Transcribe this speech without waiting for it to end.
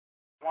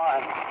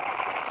1,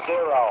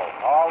 0,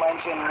 all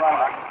engine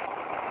running.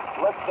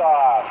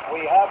 Liftoff.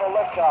 We have a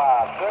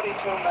liftoff.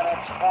 32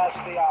 minutes past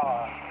the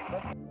hour.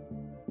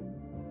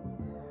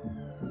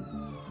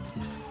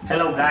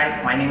 Hello guys,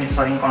 my name is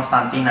Sorin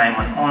Constantin. I'm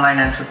an online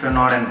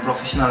entrepreneur and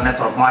professional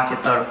network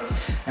marketer.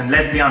 And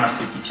let's be honest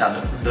with each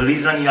other. The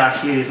reason you are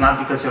here is not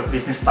because your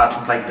business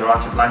started like the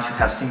rocket launch you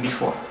have seen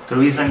before. The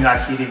reason you are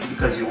here is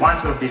because you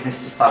want your business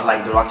to start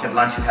like the rocket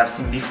launch you have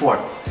seen before.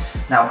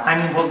 Now,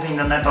 I'm involved in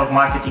the network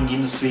marketing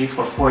industry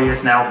for 4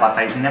 years now, but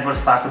I never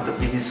started the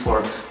business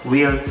for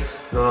real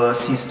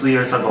since 2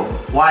 years ago.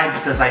 Why?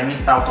 Because I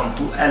missed out on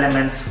two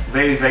elements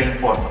very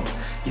important.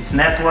 It's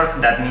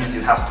network, that means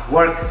you have to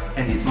work,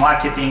 and it's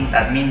marketing,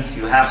 that means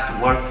you have to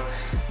work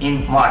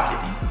in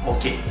marketing.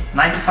 Okay,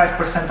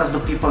 95% of the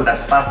people that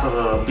start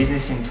a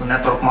business into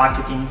network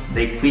marketing,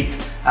 they quit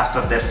after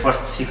their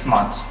first 6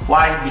 months.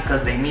 Why?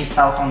 Because they missed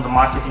out on the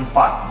marketing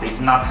part. They do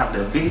not have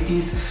the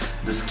abilities,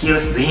 the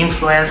skills, the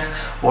influence,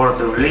 or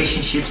the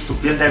relationships to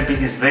build their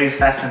business very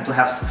fast and to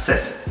have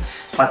success.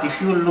 But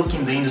if you look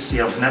in the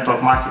industry of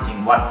network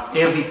marketing, what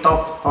every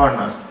top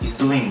earner is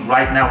doing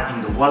right now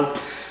in the world,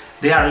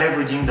 they are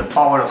leveraging the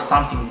power of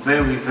something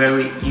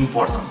very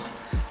important.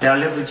 They are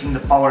leveraging the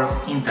power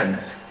of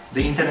internet.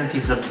 The internet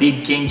is a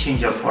big game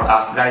changer for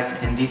us guys,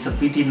 and it's a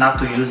pity not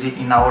to use it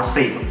in our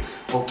favor.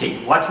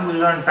 Okay, what you will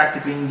learn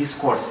practically in this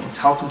course is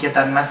how to get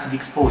that massive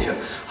exposure,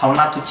 how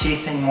not to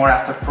chase anymore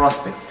after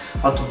prospects,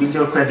 how to build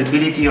your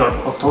credibility or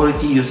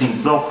authority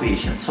using blog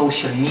creation,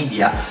 social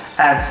media,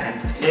 ads,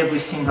 and every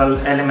single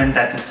element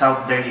that is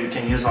out there you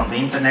can use on the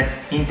internet,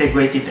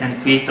 integrate it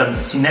and create a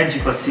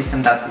synergical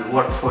system that will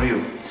work for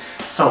you.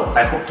 So,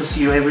 I hope to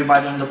see you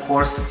everybody in the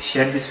course.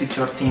 Share this with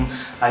your team.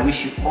 I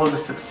wish you all the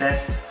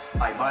success.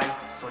 Bye bye.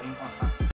 Sorin Constantin.